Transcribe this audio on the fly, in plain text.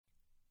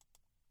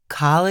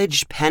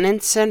College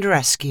Penance and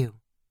Rescue,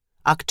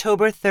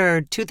 October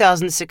 3rd,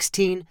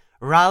 2016,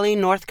 Raleigh,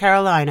 North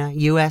Carolina,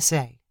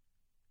 USA.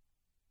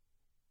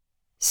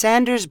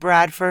 Sanders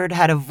Bradford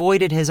had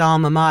avoided his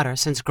alma mater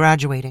since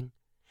graduating.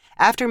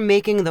 After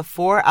making the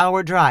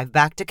 4-hour drive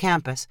back to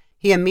campus,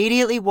 he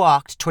immediately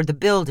walked toward the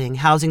building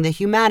housing the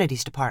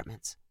humanities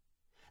departments.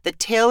 The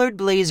tailored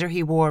blazer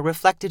he wore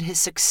reflected his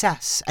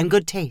success and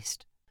good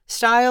taste.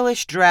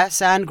 Stylish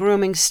dress and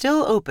grooming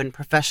still opened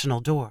professional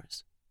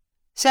doors.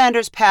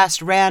 Sanders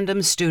passed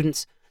random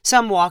students,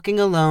 some walking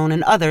alone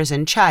and others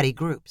in chatty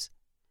groups.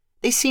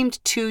 They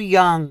seemed too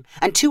young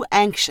and too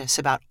anxious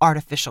about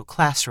artificial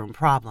classroom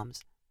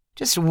problems.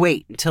 Just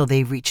wait until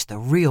they reach the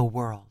real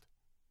world.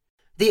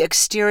 The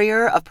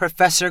exterior of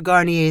Professor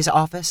Garnier's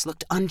office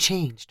looked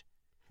unchanged.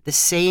 The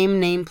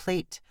same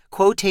nameplate,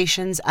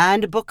 quotations,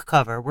 and book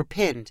cover were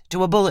pinned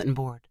to a bulletin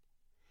board.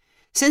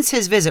 Since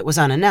his visit was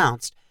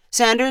unannounced,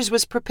 Sanders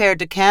was prepared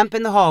to camp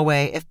in the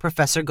hallway if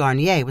Professor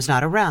Garnier was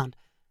not around.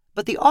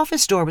 But the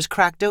office door was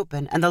cracked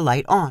open and the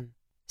light on.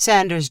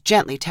 Sanders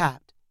gently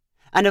tapped,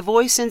 and a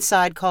voice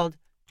inside called,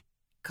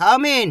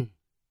 "Come in."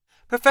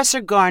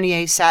 Professor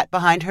Garnier sat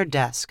behind her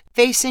desk,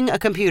 facing a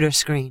computer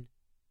screen.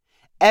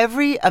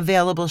 Every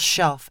available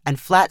shelf and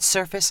flat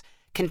surface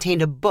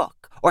contained a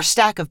book or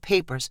stack of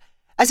papers,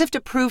 as if to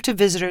prove to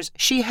visitors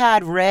she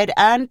had read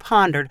and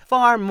pondered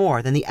far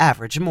more than the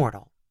average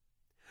mortal.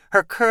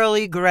 Her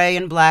curly gray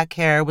and black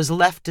hair was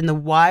left in the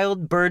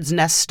wild bird's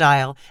nest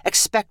style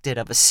expected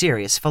of a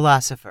serious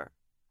philosopher.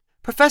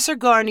 Professor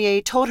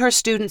Garnier told her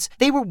students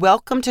they were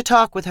welcome to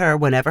talk with her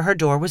whenever her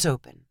door was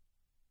open.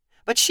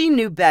 But she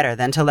knew better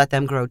than to let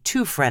them grow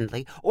too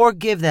friendly or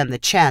give them the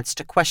chance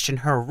to question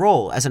her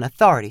role as an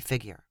authority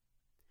figure.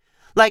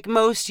 Like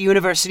most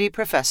university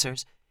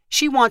professors,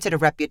 she wanted a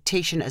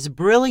reputation as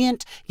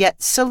brilliant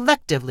yet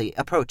selectively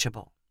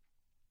approachable.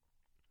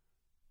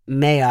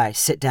 "May I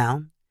sit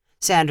down?"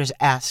 Sanders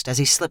asked as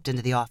he slipped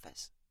into the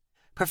office.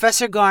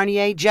 Professor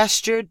Garnier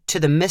gestured to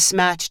the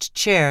mismatched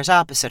chairs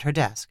opposite her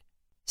desk.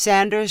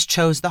 Sanders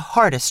chose the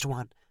hardest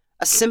one,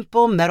 a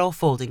simple metal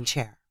folding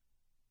chair.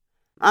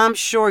 "I'm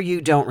sure you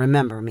don't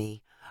remember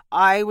me.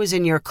 I was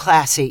in your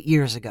class 8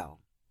 years ago.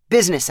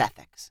 Business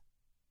ethics."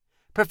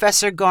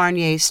 Professor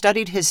Garnier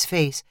studied his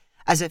face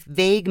as if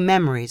vague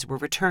memories were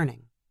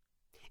returning.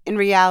 In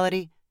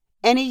reality,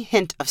 any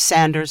hint of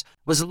Sanders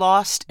was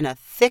lost in a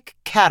thick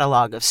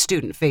catalog of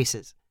student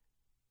faces.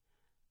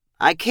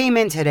 "I came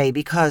in today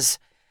because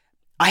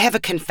I have a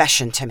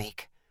confession to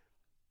make.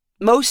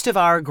 Most of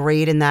our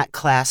grade in that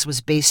class was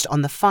based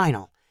on the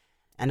final,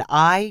 and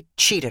I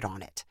cheated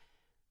on it.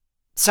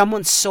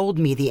 Someone sold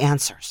me the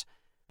answers.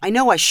 I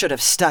know I should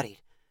have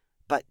studied,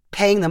 but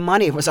paying the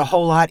money was a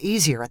whole lot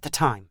easier at the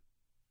time."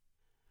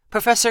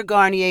 Professor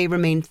Garnier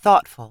remained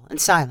thoughtful and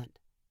silent.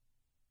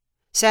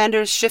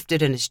 Sanders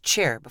shifted in his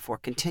chair before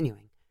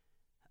continuing.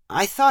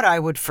 "I thought I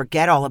would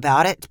forget all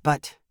about it,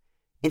 but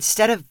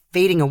instead of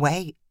fading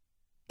away,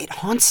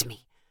 it haunts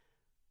me.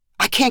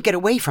 I can't get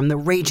away from the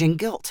raging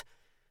guilt.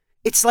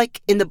 It's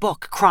like in the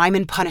book, Crime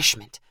and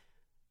Punishment.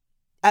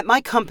 At my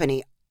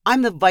company,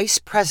 I'm the vice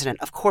president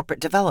of corporate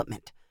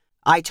development.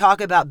 I talk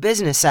about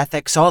business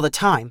ethics all the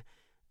time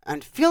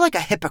and feel like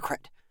a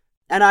hypocrite.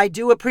 And I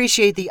do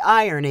appreciate the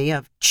irony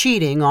of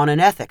cheating on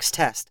an ethics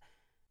test.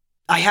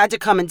 I had to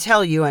come and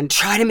tell you and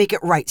try to make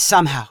it right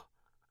somehow."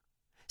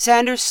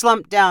 Sanders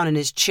slumped down in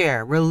his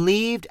chair,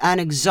 relieved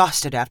and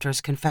exhausted after his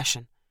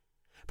confession.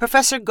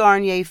 Professor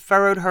Garnier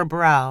furrowed her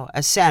brow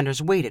as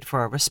Sanders waited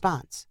for a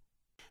response.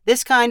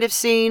 This kind of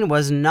scene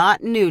was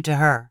not new to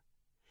her.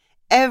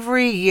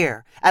 Every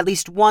year, at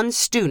least one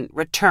student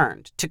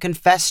returned to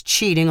confess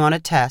cheating on a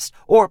test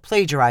or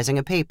plagiarizing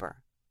a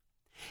paper.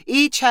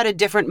 Each had a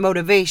different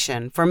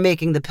motivation for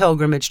making the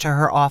pilgrimage to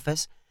her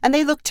office, and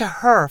they looked to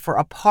her for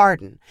a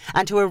pardon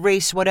and to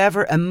erase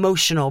whatever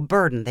emotional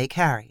burden they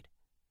carried.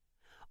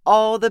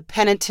 All the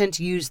penitent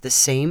used the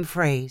same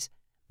phrase,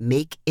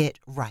 "make it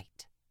right."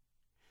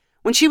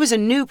 When she was a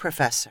new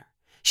professor,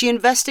 she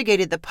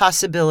investigated the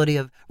possibility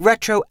of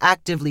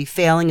retroactively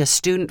failing a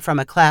student from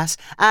a class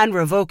and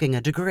revoking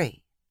a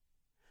degree.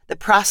 The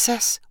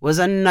process was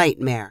a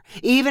nightmare,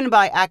 even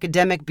by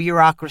academic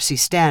bureaucracy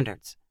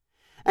standards,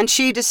 and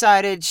she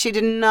decided she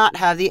did not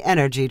have the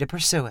energy to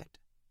pursue it.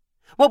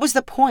 What was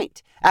the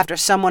point after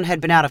someone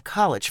had been out of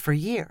college for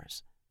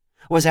years?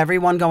 Was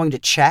everyone going to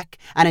check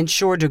and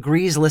ensure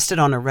degrees listed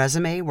on a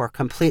resume were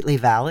completely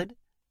valid?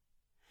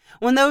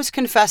 When those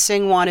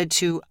confessing wanted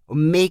to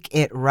make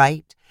it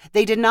right,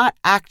 they did not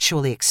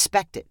actually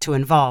expect it to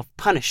involve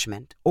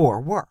punishment or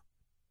work.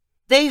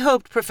 They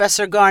hoped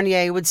Professor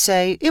Garnier would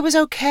say it was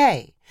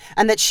okay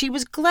and that she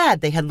was glad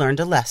they had learned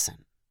a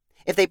lesson.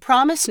 If they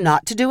promised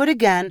not to do it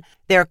again,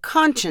 their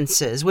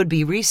consciences would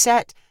be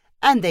reset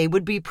and they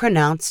would be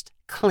pronounced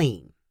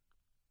clean.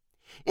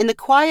 In the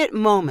quiet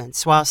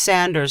moments while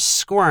Sanders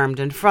squirmed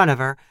in front of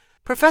her,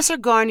 Professor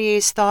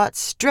Garnier's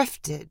thoughts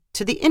drifted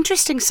to the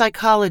interesting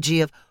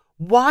psychology of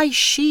why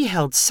she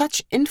held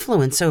such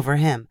influence over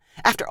him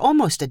after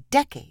almost a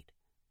decade.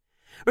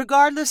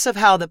 Regardless of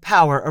how the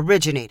power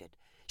originated,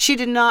 She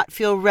did not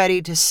feel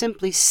ready to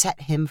simply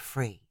set him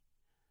free.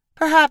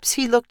 Perhaps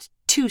he looked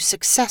too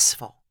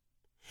successful.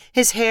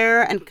 His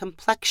hair and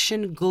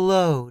complexion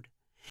glowed.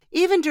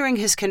 Even during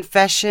his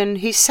confession,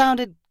 he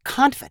sounded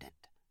confident.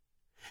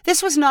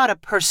 This was not a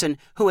person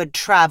who had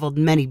traveled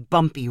many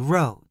bumpy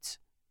roads,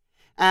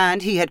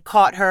 and he had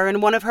caught her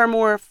in one of her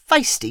more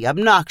feisty,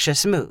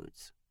 obnoxious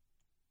moods.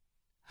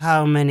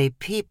 "How many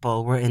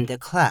people were in the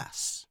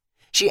class?"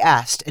 she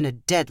asked in a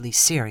deadly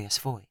serious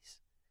voice.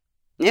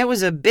 "It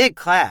was a big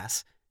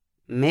class.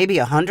 Maybe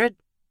 100.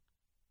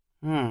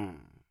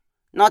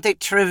 Not a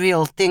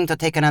trivial thing to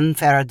take an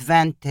unfair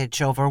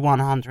advantage over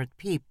 100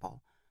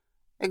 people.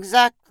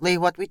 Exactly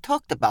what we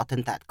talked about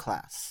in that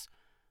class.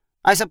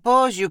 I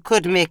suppose you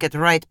could make it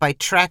right by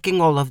tracking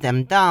all of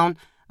them down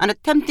and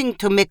attempting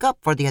to make up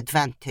for the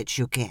advantage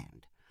you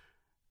gained.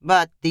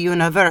 But the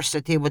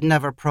university would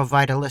never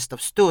provide a list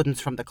of students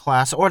from the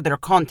class or their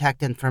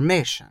contact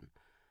information.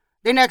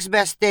 The next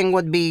best thing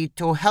would be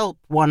to help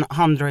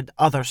 100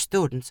 other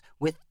students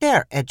with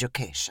their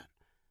education.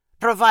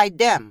 Provide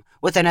them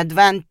with an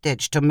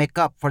advantage to make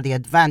up for the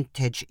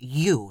advantage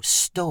you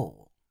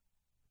stole."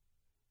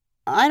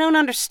 "I don't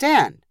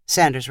understand,"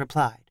 Sanders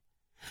replied.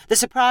 The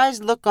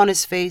surprised look on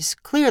his face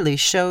clearly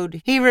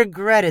showed he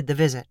regretted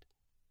the visit.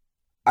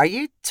 "Are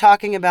you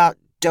talking about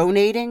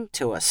donating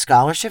to a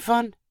scholarship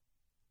fund?"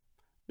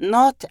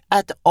 "Not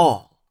at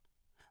all.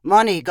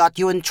 Money got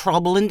you in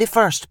trouble in the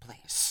first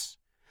place.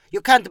 You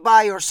can't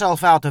buy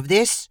yourself out of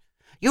this.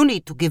 You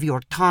need to give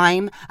your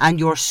time and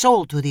your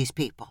soul to these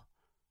people.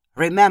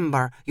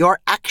 Remember,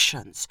 your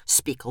actions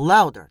speak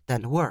louder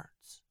than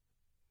words."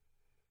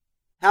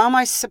 "How am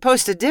I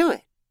supposed to do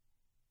it?"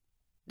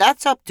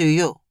 "That's up to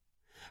you."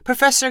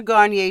 Professor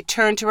Garnier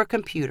turned to her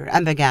computer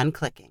and began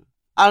clicking.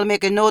 "I'll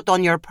make a note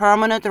on your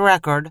permanent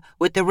record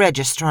with the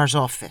registrar's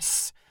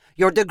office.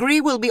 Your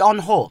degree will be on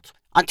hold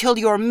until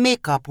your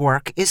makeup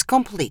work is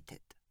completed."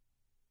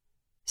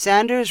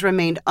 Sanders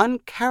remained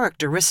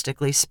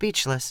uncharacteristically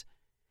speechless.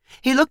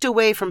 He looked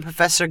away from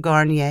Professor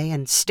Garnier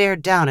and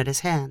stared down at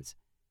his hands.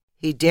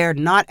 He dared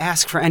not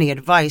ask for any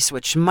advice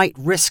which might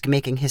risk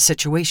making his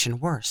situation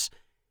worse.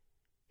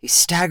 He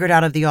staggered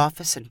out of the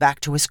office and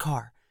back to his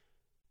car.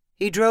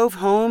 He drove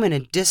home in a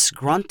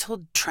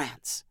disgruntled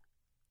trance.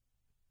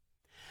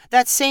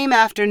 That same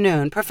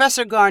afternoon,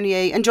 Professor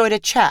Garnier enjoyed a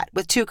chat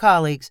with two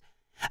colleagues.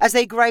 As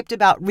they griped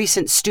about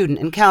recent student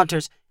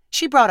encounters,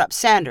 she brought up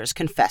Sanders'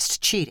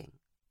 confessed cheating.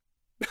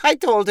 "I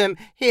told him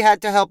he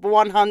had to help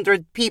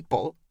 100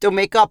 people to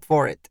make up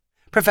for it,"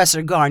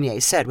 Professor Garnier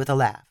said with a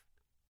laugh.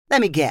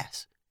 "Let me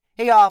guess.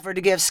 He offered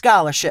to give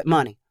scholarship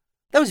money.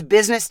 Those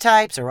business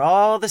types are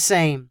all the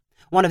same,"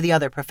 one of the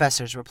other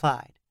professors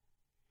replied.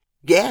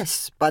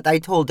 "Yes, but I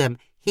told him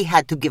he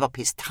had to give up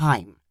his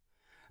time.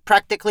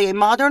 Practically a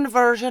modern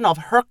version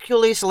of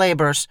Hercules'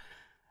 labors.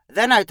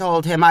 Then I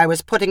told him I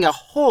was putting a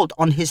hold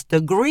on his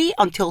degree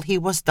until he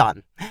was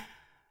done.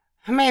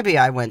 Maybe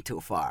I went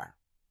too far."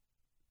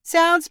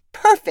 "Sounds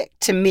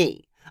perfect to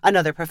me,"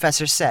 another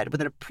professor said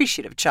with an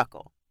appreciative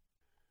chuckle.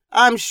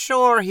 "I'm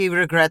sure he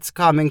regrets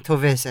coming to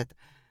visit.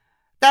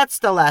 That's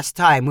the last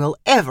time we'll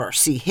ever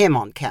see him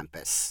on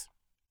campus."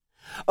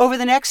 Over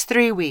the next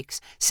 3 weeks,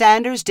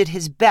 Sanders did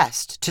his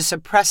best to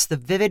suppress the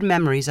vivid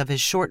memories of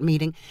his short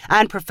meeting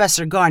and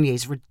Professor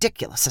Garnier's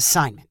ridiculous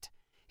assignment.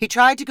 He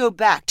tried to go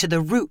back to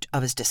the root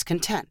of his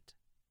discontent.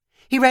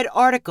 He read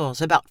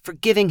articles about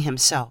forgiving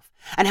himself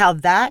and how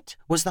that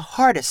was the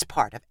hardest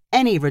part of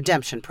any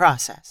redemption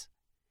process.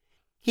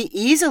 He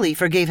easily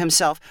forgave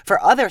himself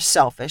for other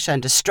selfish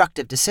and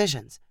destructive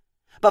decisions,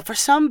 but for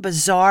some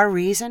bizarre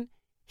reason,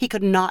 he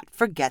could not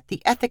forget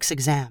the ethics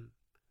exam.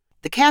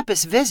 The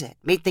campus visit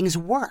made things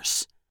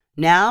worse.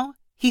 Now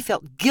he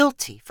felt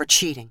guilty for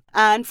cheating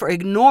and for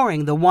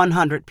ignoring the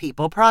 100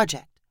 people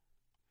project.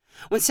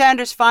 When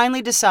Sanders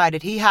finally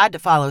decided he had to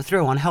follow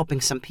through on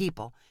helping some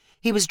people,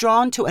 he was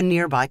drawn to a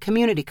nearby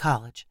community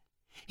college.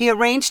 He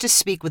arranged to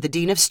speak with the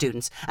dean of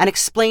students and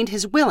explained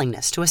his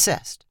willingness to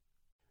assist.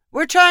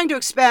 "We're trying to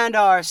expand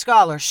our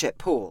scholarship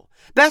pool.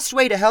 Best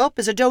way to help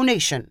is a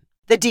donation,"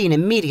 the dean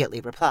immediately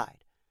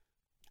replied.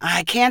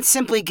 "I can't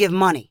simply give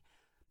money.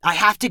 I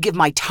have to give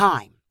my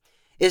time.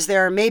 Is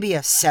there maybe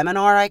a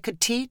seminar I could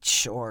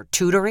teach or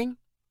tutoring?"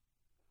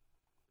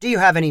 "Do you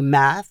have any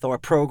math or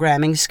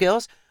programming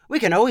skills? We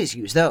can always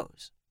use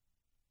those."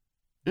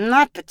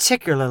 "Not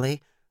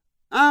particularly.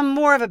 I'm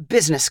more of a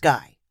business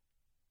guy."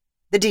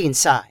 The dean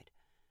sighed.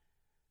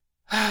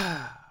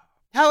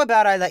 "How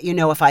about I let you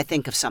know if I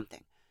think of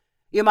something?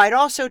 You might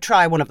also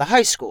try one of the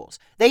high schools.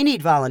 They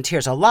need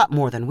volunteers a lot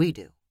more than we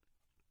do."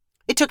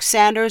 It took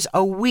Sanders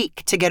a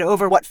week to get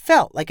over what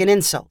felt like an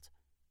insult.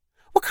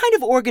 What kind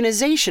of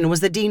organization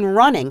was the dean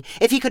running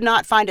if he could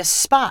not find a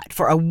spot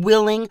for a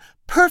willing,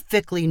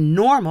 perfectly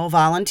normal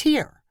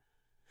volunteer?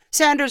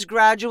 Sanders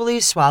gradually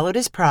swallowed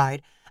his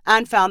pride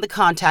and found the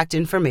contact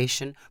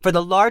information for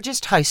the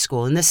largest high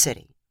school in the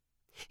city.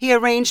 He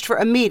arranged for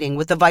a meeting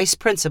with the vice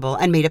principal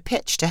and made a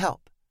pitch to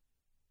help.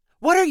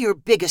 "What are your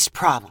biggest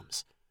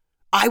problems?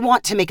 I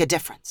want to make a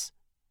difference."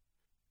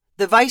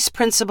 The vice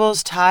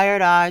principal's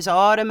tired eyes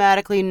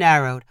automatically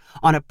narrowed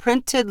on a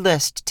printed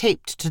list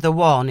taped to the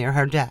wall near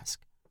her desk.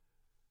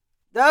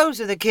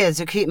 "Those are the kids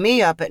who keep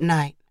me up at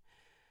night.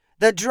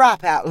 The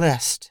dropout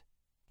list.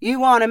 You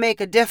want to make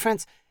a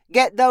difference?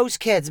 Get those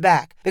kids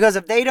back, because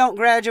if they don't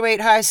graduate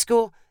high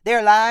school,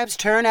 their lives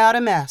turn out a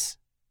mess."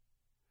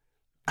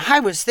 "I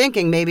was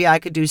thinking maybe I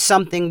could do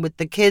something with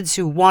the kids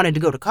who wanted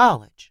to go to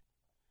college."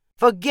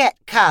 "Forget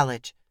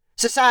college.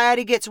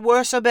 Society gets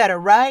worse or better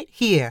right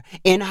here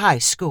in high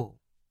school."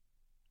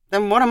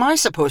 "Then what am I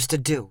supposed to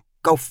do?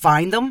 Go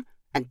find them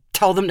and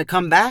tell them to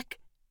come back?"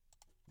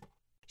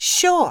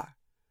 "Sure.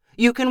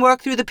 You can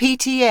work through the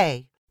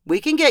PTA. We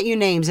can get you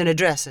names and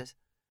addresses.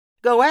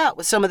 Go out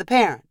with some of the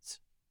parents."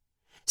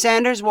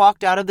 Sanders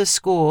walked out of the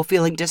school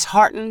feeling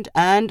disheartened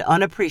and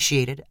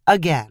unappreciated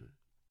again.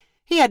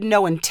 He had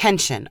no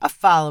intention of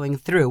following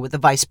through with the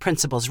vice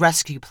principal's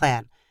rescue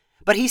plan,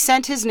 but he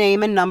sent his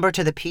name and number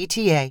to the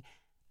PTA,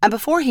 and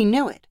before he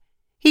knew it,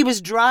 he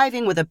was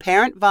driving with a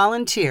parent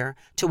volunteer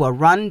to a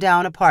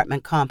run-down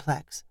apartment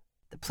complex.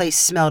 The place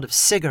smelled of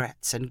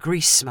cigarettes and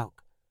grease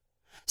smoke.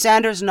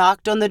 Sanders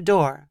knocked on the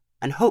door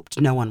and hoped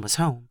no one was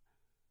home.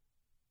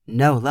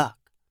 No luck.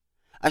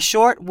 A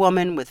short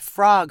woman with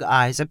frog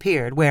eyes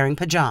appeared wearing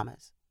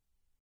pajamas.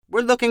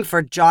 "We're looking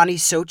for Johnny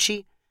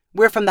Sochi.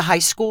 We're from the high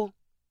school."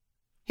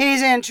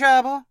 "He's in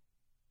trouble?"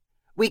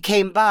 "We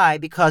came by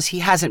because he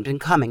hasn't been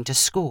coming to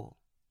school."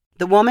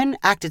 The woman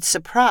acted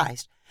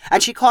surprised,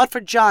 and she called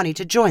for Johnny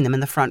to join them in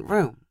the front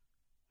room.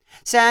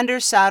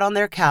 Sanders sat on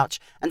their couch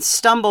and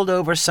stumbled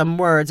over some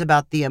words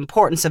about the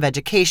importance of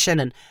education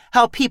and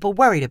how people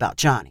worried about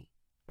Johnny.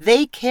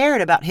 They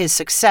cared about his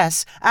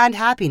success and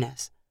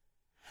happiness.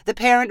 The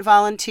parent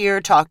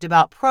volunteer talked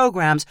about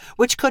programs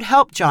which could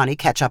help Johnny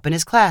catch up in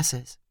his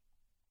classes.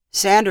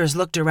 Sanders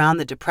looked around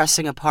the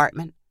depressing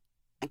apartment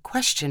and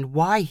questioned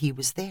why he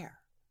was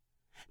there.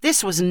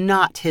 This was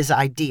not his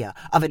idea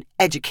of an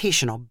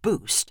educational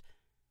boost.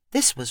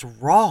 This was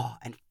raw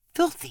and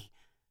filthy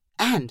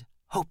and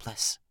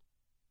hopeless.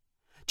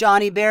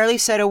 Johnny barely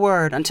said a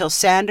word until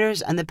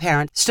Sanders and the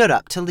parent stood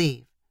up to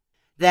leave.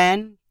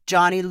 Then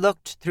Johnny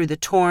looked through the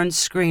torn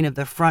screen of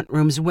the front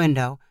room's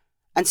window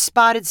and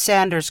spotted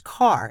Sanders'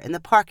 car in the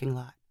parking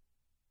lot.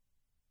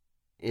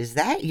 "Is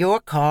that your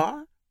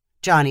car?"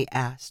 Johnny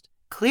asked,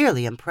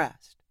 clearly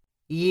impressed.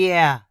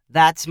 "Yeah,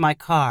 that's my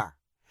car,"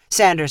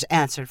 Sanders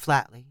answered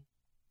flatly.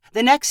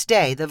 The next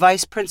day, the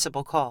vice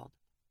principal called.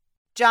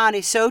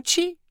 "Johnny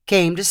Sochi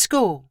came to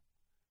school."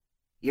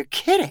 "You're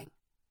kidding."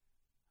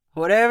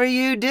 "Whatever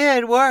you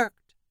did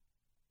worked."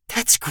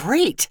 "That's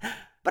great,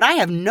 but I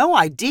have no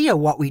idea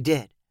what we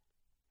did."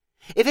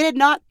 If it had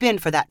not been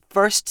for that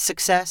first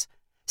success,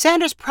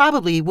 Sanders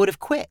probably would have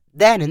quit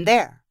then and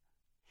there.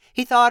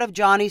 He thought of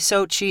Johnny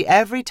Sochi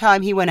every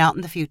time he went out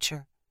in the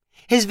future.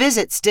 His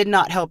visits did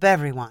not help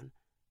everyone,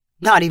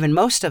 not even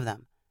most of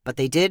them, but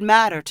they did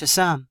matter to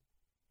some.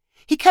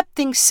 He kept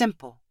things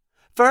simple,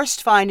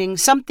 first finding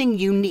something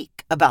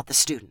unique about the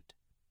student.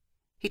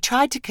 He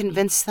tried to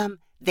convince them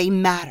they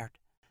mattered.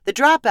 The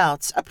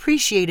dropouts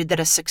appreciated that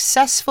a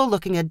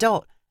successful-looking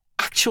adult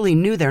actually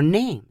knew their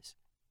names.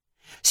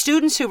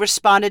 Students who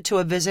responded to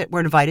a visit were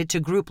invited to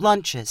group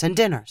lunches and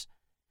dinners.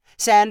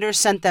 Sanders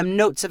sent them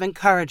notes of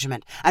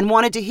encouragement and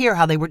wanted to hear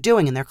how they were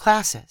doing in their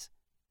classes.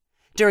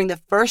 During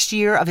the first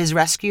year of his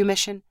rescue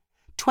mission,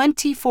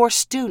 24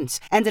 students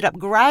ended up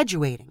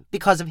graduating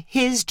because of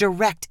his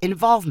direct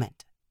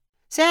involvement.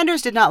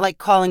 Sanders did not like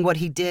calling what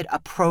he did a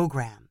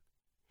program.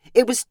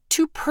 It was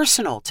too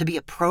personal to be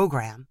a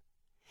program.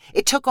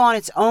 It took on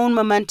its own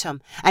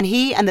momentum, and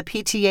he and the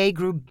PTA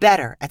grew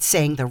better at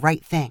saying the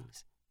right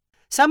things.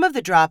 Some of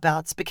the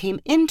dropouts became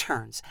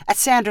interns at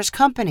Sanders'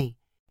 company.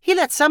 He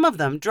let some of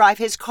them drive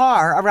his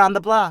car around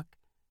the block.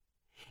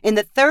 In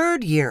the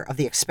third year of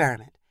the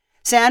experiment,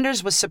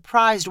 Sanders was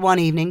surprised one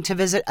evening to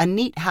visit a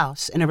neat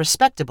house in a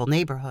respectable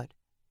neighborhood.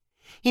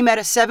 He met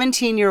a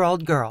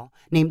 17-year-old girl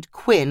named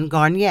Quinn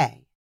Garnier,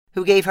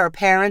 who gave her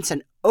parents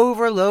an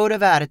overload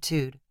of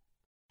attitude.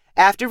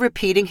 After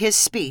repeating his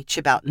speech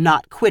about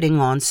not quitting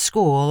on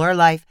school or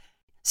life,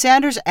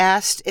 Sanders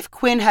asked if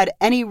Quinn had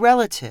any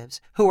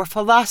relatives who were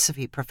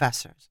philosophy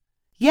professors.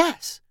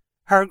 Yes,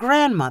 her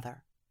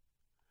grandmother.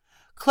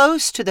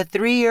 Close to the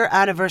 3-year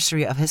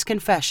anniversary of his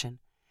confession,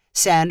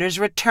 Sanders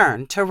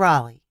returned to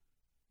Raleigh.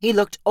 He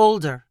looked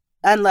older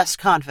and less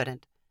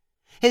confident.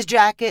 His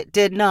jacket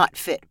did not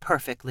fit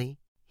perfectly.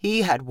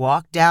 He had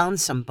walked down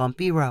some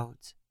bumpy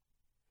roads.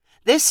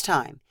 This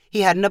time,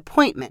 he had an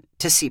appointment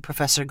to see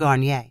Professor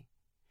Garnier.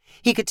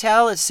 He could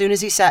tell as soon as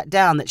he sat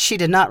down that she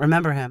did not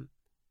remember him.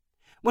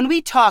 "When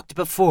we talked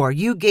before,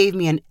 you gave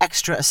me an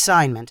extra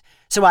assignment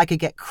so I could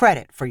get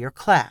credit for your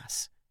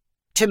class,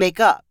 to make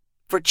up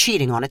for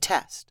cheating on a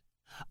test."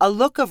 A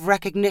look of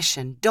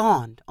recognition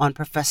dawned on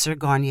Professor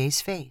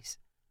Garnier's face.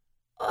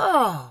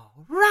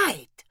 "Oh,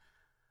 right.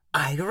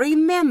 I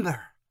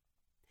remember.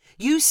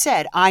 You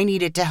said I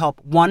needed to help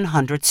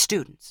 100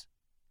 students."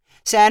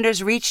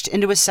 Sanders reached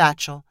into his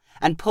satchel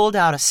and pulled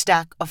out a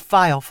stack of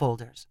file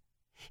folders.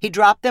 He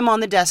dropped them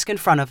on the desk in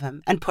front of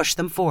him and pushed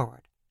them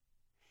forward.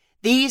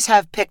 These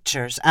have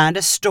pictures and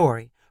a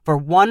story for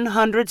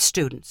 100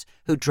 students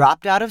who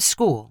dropped out of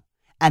school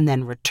and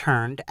then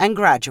returned and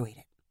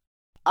graduated.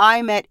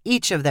 I met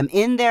each of them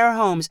in their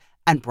homes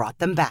and brought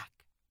them back.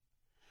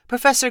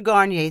 Professor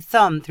Garnier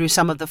thumbed through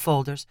some of the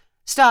folders,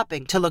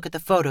 stopping to look at the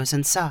photos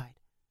inside.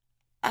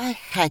 I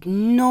had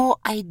no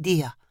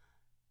idea.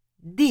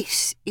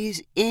 This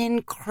is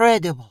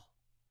incredible,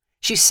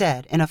 she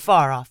said in a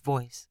far-off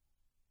voice.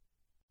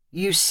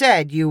 You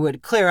said you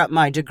would clear up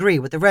my degree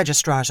with the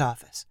registrar's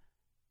office.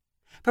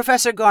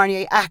 Professor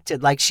Garnier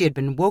acted like she had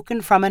been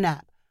woken from a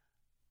nap.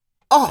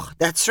 Oh,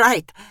 that's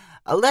right.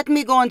 Let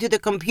me go into the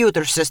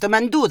computer system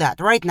and do that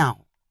right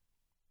now.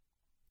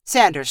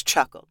 Sanders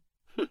chuckled.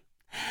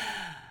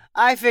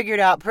 I figured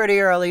out pretty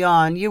early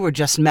on you were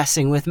just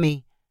messing with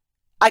me.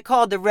 I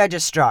called the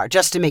registrar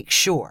just to make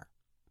sure.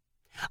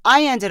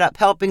 I ended up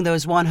helping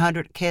those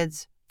 100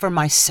 kids for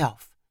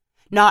myself,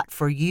 not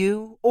for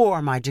you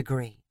or my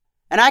degree.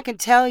 And I can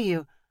tell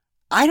you,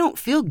 I don't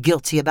feel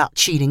guilty about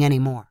cheating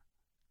anymore.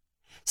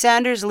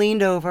 Sanders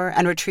leaned over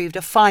and retrieved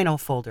a final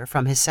folder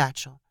from his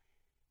satchel.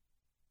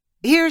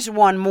 Here's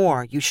one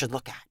more you should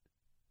look at.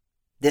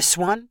 This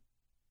one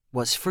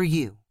was for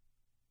you.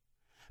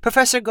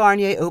 Professor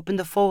Garnier opened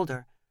the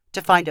folder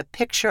to find a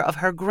picture of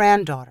her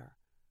granddaughter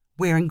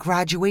wearing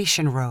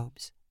graduation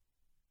robes.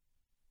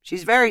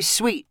 She's very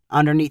sweet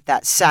underneath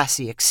that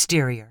sassy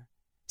exterior,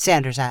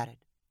 Sanders added.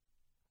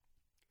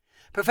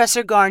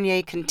 Professor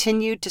Garnier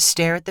continued to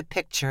stare at the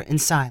picture in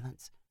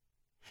silence.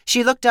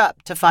 She looked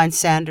up to find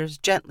Sanders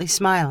gently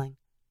smiling.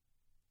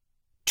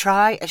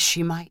 Try as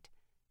she might,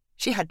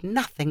 she had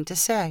nothing to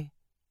say.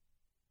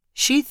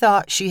 She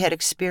thought she had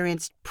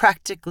experienced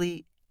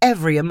practically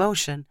every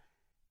emotion,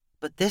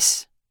 but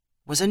this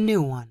was a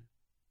new one.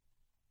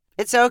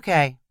 It's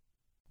okay.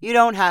 You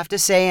don't have to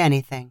say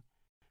anything.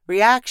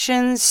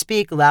 Reactions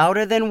speak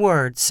louder than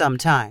words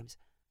sometimes.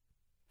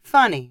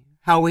 Funny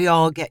how we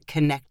all get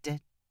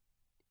connected.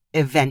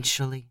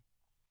 Eventually.